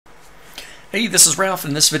Hey, this is Ralph.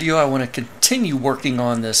 In this video I want to continue working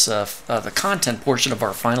on this the content portion of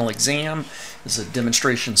our final exam. This is a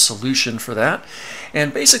demonstration solution for that.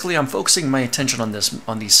 And basically I'm focusing my attention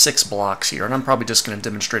on these 6 blocks here, and I'm probably just going to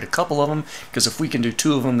demonstrate a couple of them, because if we can do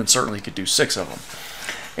 2 of them, then certainly you could do 6 of them.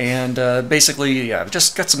 And basically, yeah, I've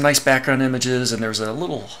just got some nice background images, and there's a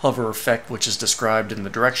little hover effect which is described in the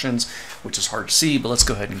directions, which is hard to see, but let's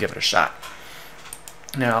go ahead and give it a shot.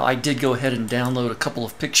 Now, I did go ahead and download a couple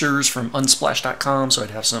of pictures from unsplash.com, so I'd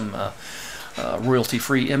have some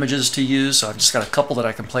royalty-free images to use. So I've just got a couple that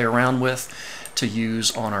I can play around with to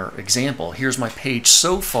use on our example. Here's my page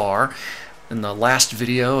so far. In the last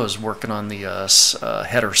video, I was working on the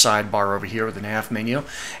header sidebar over here with the nav menu.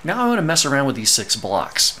 Now I want to mess around with these 6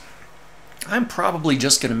 blocks. I'm probably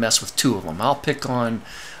just going to mess with 2 of them. I'll pick on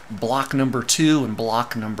block number 2 and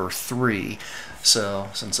block number 3. So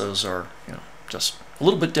since those are, just a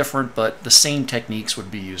little bit different, but the same techniques would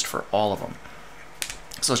be used for all of them.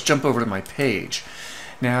 So let's jump over to my page.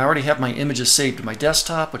 Now I already have my images saved to my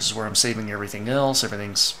desktop, which is where I'm saving everything else.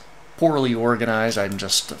 Everything's poorly organized. I'm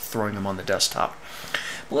just throwing them on the desktop.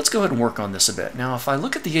 But let's go ahead and work on this a bit. Now if I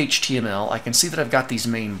look at the HTML, I can see that I've got these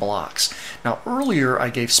main blocks. Now earlier I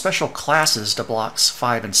gave special classes to blocks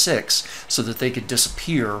 5 and 6 so that they could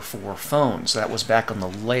disappear for phones. That was back on the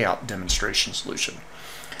layout demonstration solution.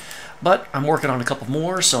 But I'm working on a couple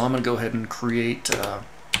more, so I'm going to go ahead and create,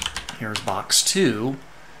 here's box 2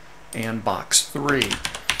 and box 3.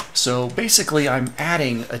 So basically I'm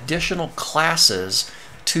adding additional classes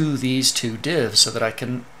to these 2 divs so that I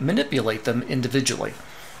can manipulate them individually.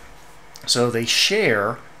 So they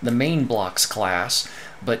share the main blocks class,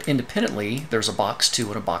 but independently there's a box 2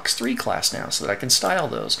 and a box 3 class now, so that I can style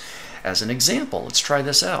those. As an example, let's try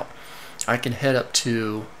this out. I can head up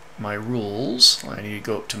to my rules. I need to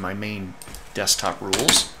go up to my main desktop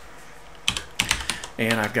rules,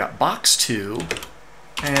 and I've got box 2,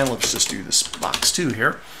 and let's just do this box 2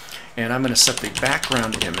 here, and I'm going to set the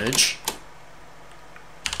background image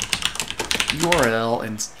URL,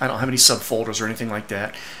 and I don't have any subfolders or anything like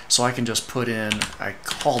that, so I can just put in, I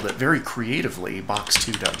called it very creatively,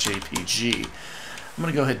 box2.jpg. I'm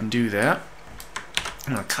going to go ahead and do that.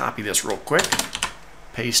 I'm going to copy this real quick,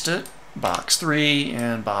 paste it, box 3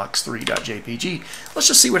 and box 3.jpg. Let's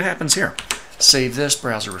just see what happens here. Save this,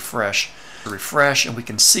 browser refresh, and we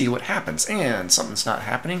can see what happens. And something's not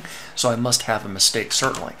happening, so I must have a mistake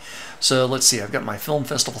certainly. So let's see, I've got my Film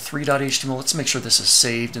Festival 3.html. Let's make sure this is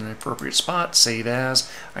saved in an appropriate spot. Save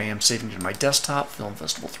as. I am saving it to my desktop, Film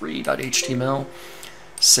Festival 3.html.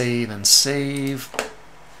 Save and save.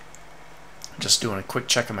 Just doing a quick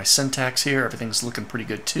check of my syntax here. Everything's looking pretty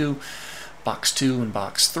good too. Box 2 and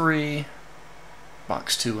box 3.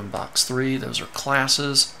 Box 2 and box 3, those are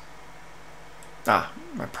classes. My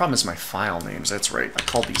problem is my file names. That's right. I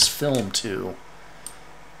called these Film 2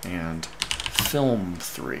 and Film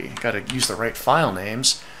 3. Got to use the right file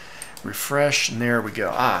names. Refresh, and there we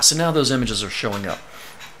go. So now those images are showing up.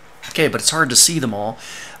 Okay, but it's hard to see them all.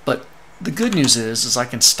 But the good news is I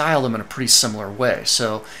can style them in a pretty similar way.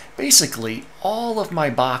 So basically, all of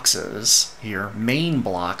my boxes here, main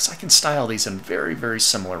blocks, I can style these in very, very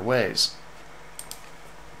similar ways.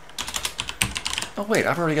 Oh wait,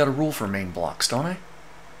 I've already got a rule for main blocks, don't I?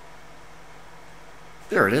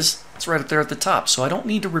 There it is. It's right up there at the top, so I don't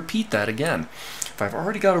need to repeat that again. If I've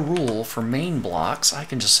already got a rule for main blocks, I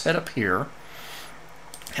can just head up here,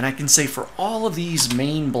 and I can say for all of these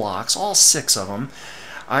main blocks, all 6 of them,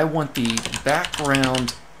 I want the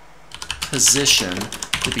background position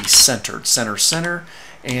to be centered, center,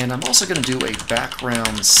 and I'm also going to do a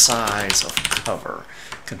background size of cover.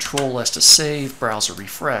 Control S to save, browser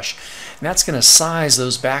refresh, and that's going to size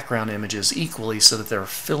those background images equally so that they're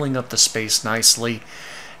filling up the space nicely,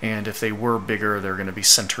 and if they were bigger, they're going to be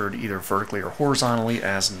centered either vertically or horizontally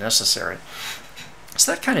as necessary.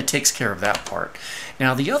 So that kind of takes care of that part.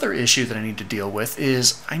 Now the other issue that I need to deal with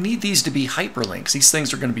is I need these to be hyperlinks. These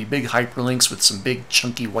things are going to be big hyperlinks with some big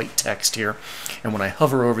chunky white text here, and when I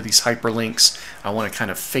hover over these hyperlinks I want to kind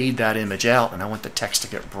of fade that image out, and I want the text to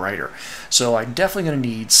get brighter. So I'm definitely going to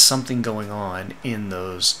need something going on in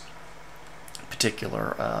those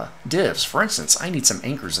particular divs. For instance, I need some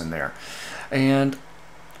anchors in there, and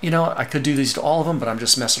I could do these to all of them, but I'm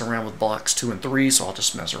just messing around with blocks 2 and 3, so I'll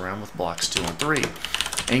just mess around with blocks 2 and 3.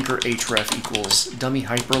 Anchor href equals dummy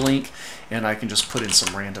hyperlink, and I can just put in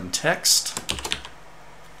some random text,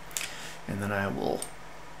 and then I will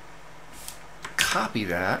copy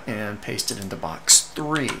that and paste it into box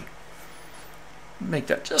 3. Make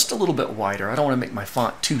that just a little bit wider. I don't want to make my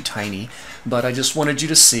font too tiny, but I just wanted you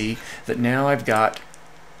to see that now I've got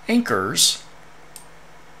anchors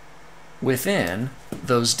within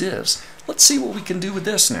those divs. Let's see what we can do with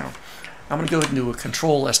this now. I'm going to go ahead and do a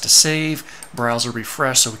Control S to save, browser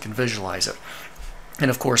refresh so we can visualize it. And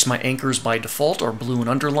of course my anchors by default are blue and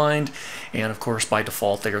underlined, and of course by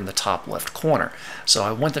default they're in the top left corner. So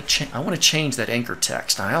I want to change that anchor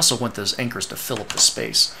text. And I also want those anchors to fill up the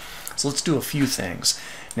space. So let's do a few things.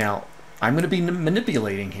 Now I'm going to be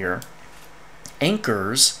manipulating here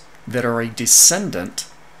anchors that are a descendant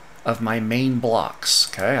of my main blocks.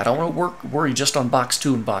 Okay, I don't want to worry just on box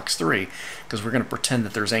 2 and box 3 because we're going to pretend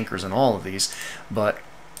that there's anchors in all of these, but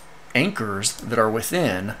anchors that are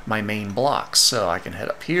within my main blocks. So I can head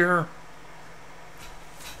up here.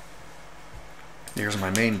 Here's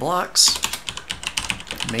my main blocks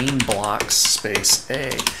space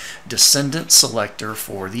A, descendant selector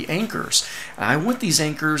for the anchors. And I want these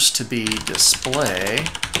anchors to be display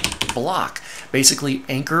block. Basically,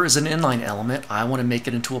 anchor is an inline element. I want to make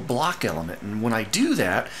it into a block element. And when I do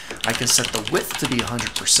that, I can set the width to be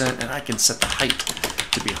 100% and I can set the height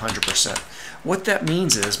to be 100%. What that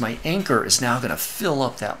means is my anchor is now going to fill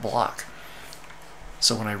up that block.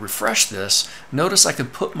 So when I refresh this, notice I can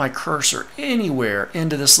put my cursor anywhere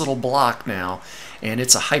into this little block now, and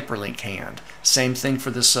it's a hyperlink hand. Same thing for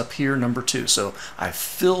this up here, number 2. So I've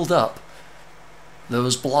filled up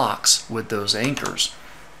those blocks with those anchors.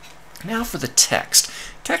 Now for the text.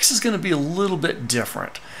 Text is going to be a little bit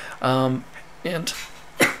different. And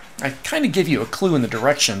I kind of give you a clue in the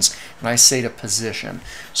directions when I say to position.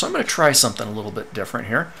 So I'm going to try something a little bit different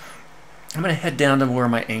here. I'm going to head down to where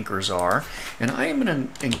my anchors are, and I am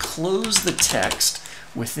going to enclose the text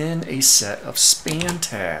within a set of span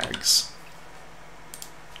tags.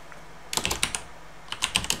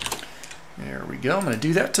 There we go. I'm going to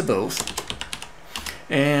do that to both.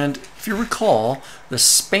 And if you recall, the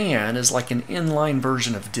span is like an inline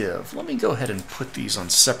version of div. Let me go ahead and put these on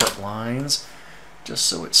separate lines just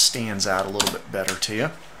so it stands out a little bit better to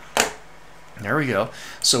you. There we go.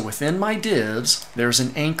 So within my divs, there's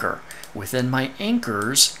an anchor. Within my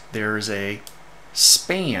anchors, there's a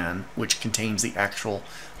span which contains the actual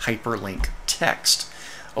hyperlink text.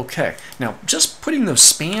 Okay, now just putting those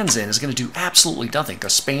spans in is going to do absolutely nothing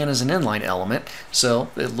because span is an inline element, so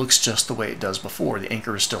it looks just the way it does before. The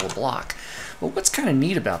anchor is still a block. But what's kind of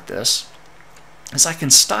neat about this is I can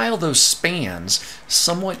style those spans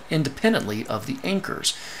somewhat independently of the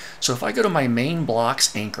anchors. So if I go to my main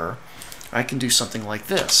blocks anchor, I can do something like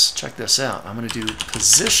this. Check this out. I'm going to do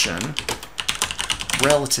position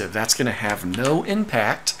relative. That's going to have no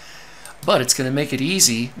impact, but it's going to make it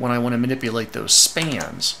easy when I want to manipulate those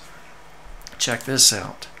spans. Check this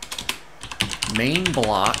out. Main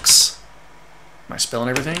blocks, am I spelling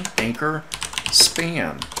everything? Anchor,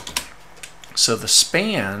 span. So the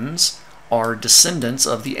spans are descendants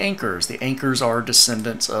of the anchors. The anchors are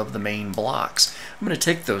descendants of the main blocks. I'm going to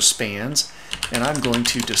take those spans and I'm going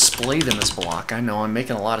to display them as block. I know I'm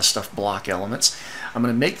making a lot of stuff block elements. I'm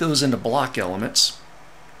going to make those into block elements.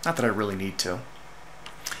 Not that I really need to.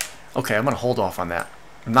 Okay, I'm going to hold off on that.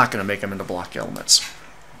 I'm not going to make them into block elements.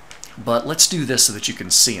 But let's do this so that you can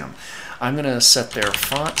see them. I'm going to set their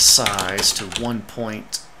font size to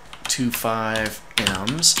 1.25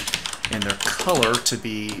 ems and their color to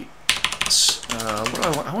be what do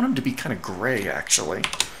I want? I want them to be kind of gray, actually.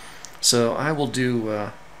 So I will do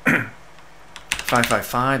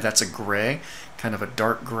 555. That's a gray, kind of a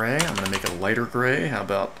dark gray. I'm going to make it a lighter gray. How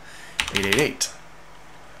about 888?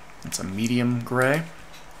 That's a medium gray.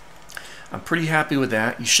 I'm pretty happy with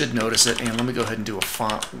that. You should notice it. And let me go ahead and do a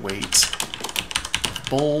font weight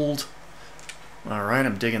bold. All right,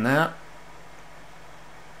 I'm digging that.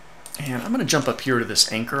 And I'm going to jump up here to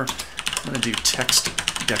this anchor. I'm going to do text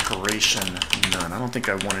decoration none. I don't think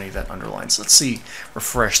I want any of that underlined. So let's see,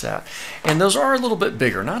 refresh that. And those are a little bit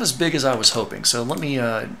bigger, not as big as I was hoping. So let me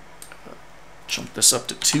jump this up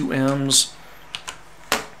to 2 ems.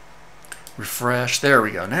 Refresh. There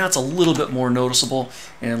we go. Now it's a little bit more noticeable.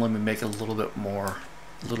 And let me make it a little bit more,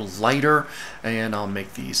 a little lighter. And I'll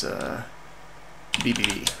make these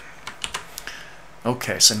BBB.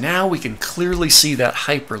 Okay, so now we can clearly see that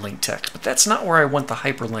hyperlink text, but that's not where I want the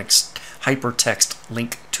hypertext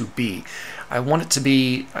link to be. I want it to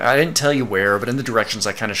be, I didn't tell you where, but in the directions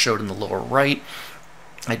I kind of showed in the lower right.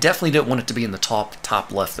 I definitely didn't want it to be in the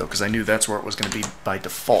top left though, because I knew that's where it was going to be by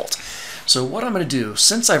default. So what I'm going to do,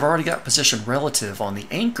 since I've already got position relative on the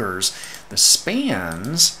anchors, the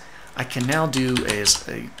spans, I can now do as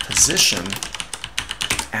a position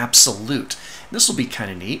absolute. This will be kind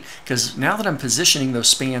of neat, because now that I'm positioning those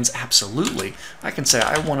spans absolutely, I can say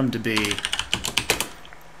I want them to be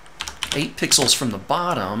 8 pixels from the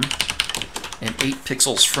bottom and 8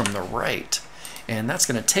 pixels from the right. and that's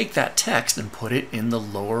going to take that text and put it in the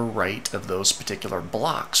lower right of those particular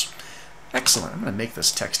blocks. Excellent. I'm going to make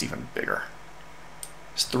this text even bigger.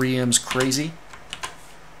 Is 3M's crazy?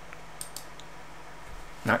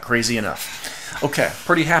 Not crazy enough. Okay,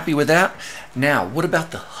 pretty happy with that. Now, what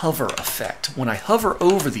about the hover effect? When I hover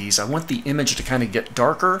over these, I want the image to kind of get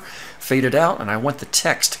darker, fade it out, and I want the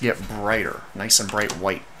text to get brighter, nice and bright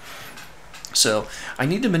white. So I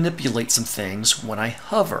need to manipulate some things when I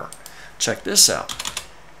hover. Check this out.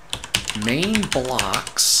 Main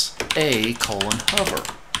blocks A:hover.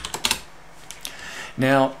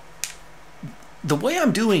 Now, the way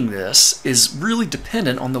I'm doing this is really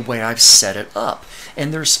dependent on the way I've set it up.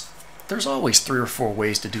 And there's always 3 or 4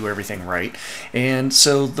 ways to do everything right. And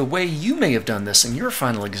so the way you may have done this in your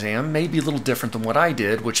final exam may be a little different than what I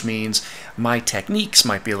did, which means my techniques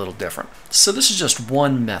might be a little different. So this is just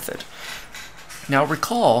one method. Now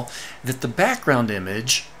recall that the background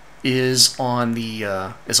image is on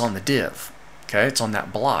the div. Okay, it's on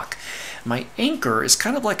that block. My anchor is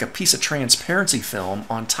kind of like a piece of transparency film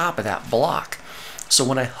on top of that block. So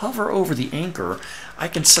when I hover over the anchor, I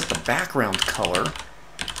can set the background color,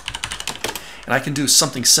 and I can do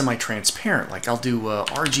something semi-transparent, like I'll do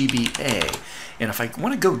RGBA. And if I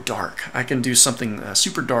want to go dark, I can do something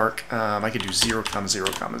super dark. I can do 0, 0,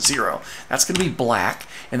 0. That's going to be black,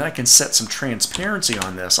 and then I can set some transparency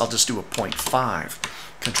on this. I'll just do a 0.5.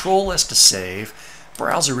 Control S to save,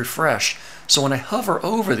 browser refresh. So when I hover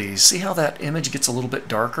over these, see how that image gets a little bit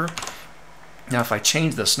darker? Now if I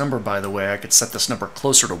change this number, by the way, I could set this number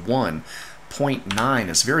closer to 1. 0.9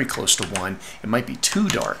 is very close to 1. It might be too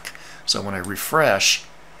dark. So when I refresh,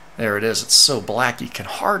 there it is. It's so black you can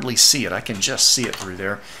hardly see it. I can just see it through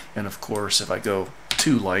there. And of course, if I go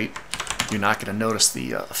too light, you're not going to notice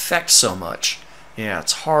the effect so much. Yeah,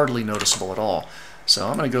 it's hardly noticeable at all. So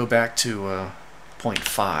I'm going to go back to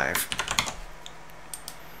 0.5.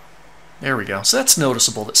 There we go. So that's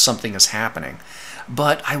noticeable that something is happening.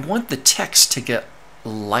 But I want the text to get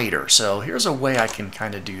lighter. So here's a way I can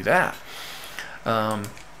kind of do that.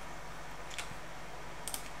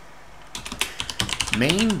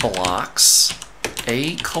 Main blocks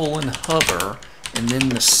A:hover, and then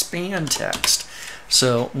the span text.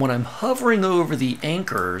 So when I'm hovering over the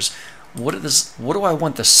anchors, what do I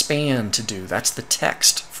want the span to do? That's the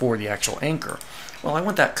text for the actual anchor. Well, I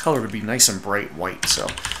want that color to be nice and bright white, so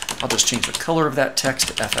I'll just change the color of that text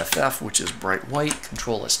to FFF, which is bright white.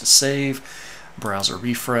 Control S to save, browser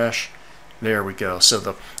refresh. There we go. So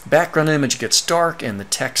the background image gets dark and the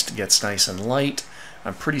text gets nice and light.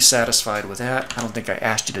 I'm pretty satisfied with that. I don't think I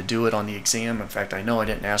asked you to do it on the exam. In fact, I know I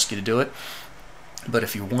didn't ask you to do it. But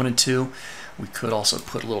if you wanted to, we could also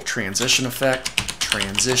put a little transition effect.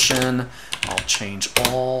 Transition, I'll change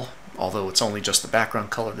all, although it's only just the background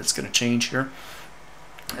color that's going to change here.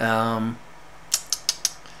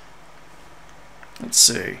 Let's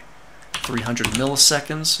see, 300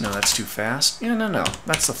 milliseconds. No, that's too fast. Yeah, no,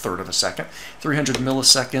 that's a third of a second. 300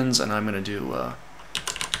 milliseconds, and I'm going to do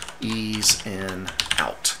ease in,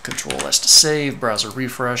 out. Control S to save, browser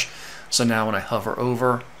refresh. So now when I hover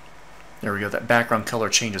over, there we go, that background color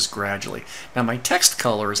changes gradually. Now my text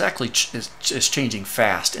color is actually is changing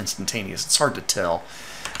fast, instantaneous. It's hard to tell.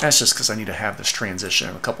 That's just because I need to have this transition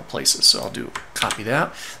in a couple places. So I'll do copy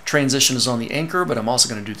that. Transition is on the anchor, but I'm also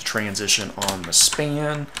going to do the transition on the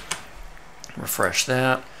span. Refresh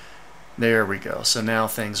that. There we go. So now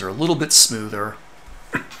things are a little bit smoother.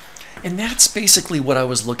 And that's basically what I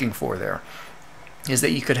was looking for there, is that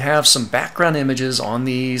you could have some background images on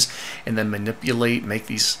these and then manipulate, make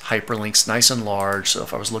these hyperlinks nice and large. So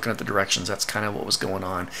if I was looking at the directions, that's kind of what was going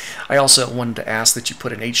on. I also wanted to ask that you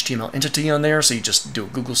put an HTML entity on there, so you just do a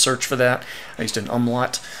Google search for that. I used an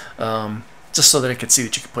umlaut just so that I could see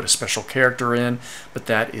that you could put a special character in, but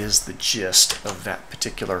that is the gist of that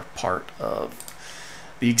particular part of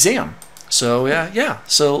the exam. So yeah.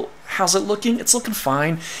 So how's it looking? It's looking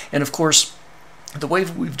fine. And of course, the way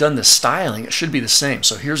we've done the styling, it should be the same.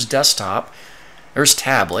 So here's desktop, there's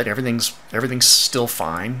tablet, everything's still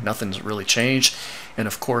fine, nothing's really changed. And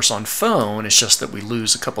of course on phone, it's just that we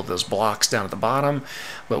lose a couple of those blocks down at the bottom,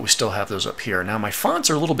 but we still have those up here. Now my fonts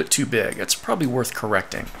are a little bit too big. It's probably worth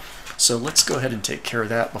correcting. So let's go ahead and take care of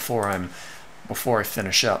that before I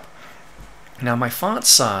finish up. Now my font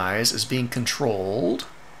size is being controlled.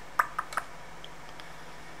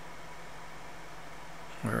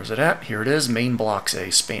 Where is it at? Here it is, main blocks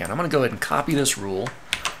A span. I'm going to go ahead and copy this rule,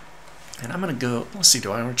 and I'm going to go, let's see,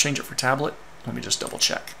 do I want to change it for tablet? Let me just double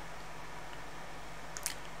check.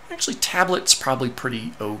 Actually, tablet's probably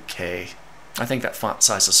pretty okay. I think that font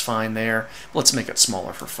size is fine there. Let's make it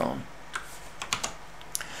smaller for phone.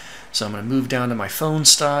 So I'm going to move down to my phone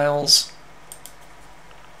styles,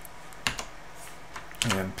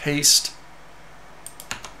 and paste,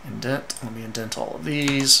 indent. Let me indent all of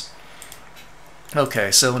these.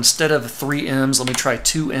 Okay, so instead of 3 M's, let me try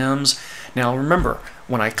 2 M's. Now remember,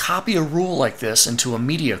 when I copy a rule like this into a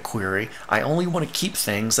media query, I only want to keep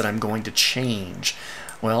things that I'm going to change.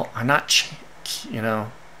 Well, I'm not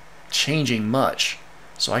changing much,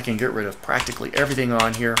 so I can get rid of practically everything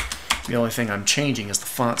on here. The only thing I'm changing is the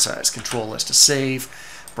font size. Control-S to save,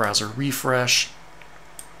 browser refresh.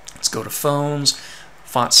 Let's go to phones.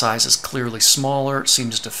 Font size is clearly smaller. It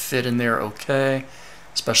seems to fit in there okay,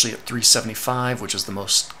 especially at 375, which is the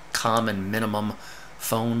most common minimum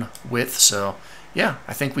phone width. So yeah,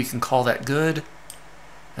 I think we can call that good.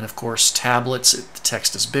 And of course, tablets, the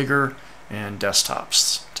text is bigger, and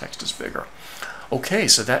desktops, text is bigger. Okay,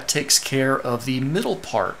 so that takes care of the middle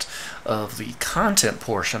part of the content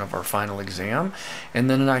portion of our final exam. And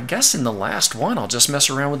then I guess in the last one, I'll just mess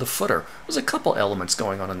around with the footer. There's a couple elements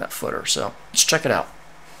going on in that footer, so let's check it out.